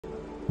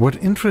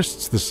What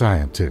interests the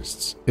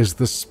scientists is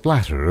the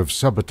splatter of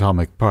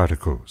subatomic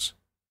particles,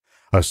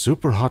 a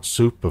superhot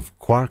soup of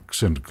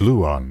quarks and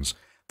gluons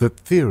that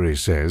theory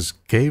says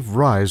gave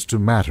rise to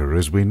matter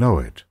as we know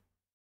it.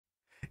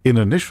 In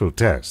initial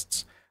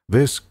tests,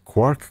 this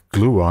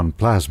quark-gluon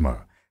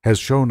plasma has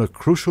shown a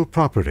crucial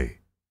property: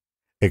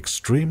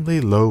 extremely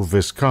low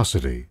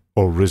viscosity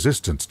or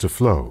resistance to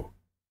flow.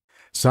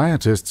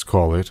 Scientists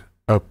call it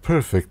a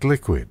perfect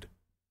liquid.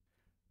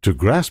 To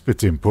grasp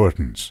its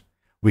importance,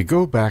 we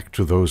go back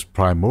to those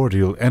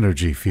primordial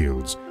energy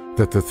fields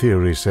that the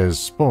theory says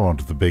spawned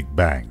the Big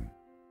Bang.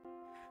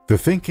 The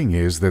thinking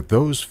is that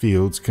those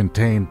fields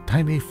contain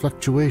tiny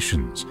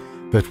fluctuations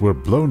that were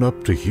blown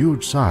up to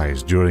huge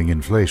size during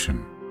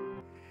inflation.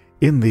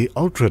 In the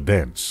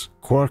ultra-dense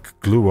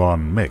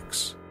quark-gluon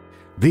mix,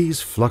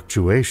 these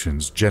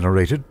fluctuations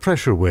generated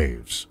pressure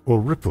waves or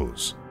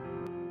ripples.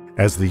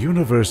 As the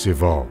universe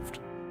evolved,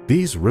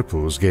 these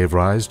ripples gave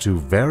rise to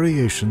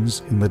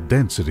variations in the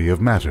density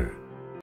of matter.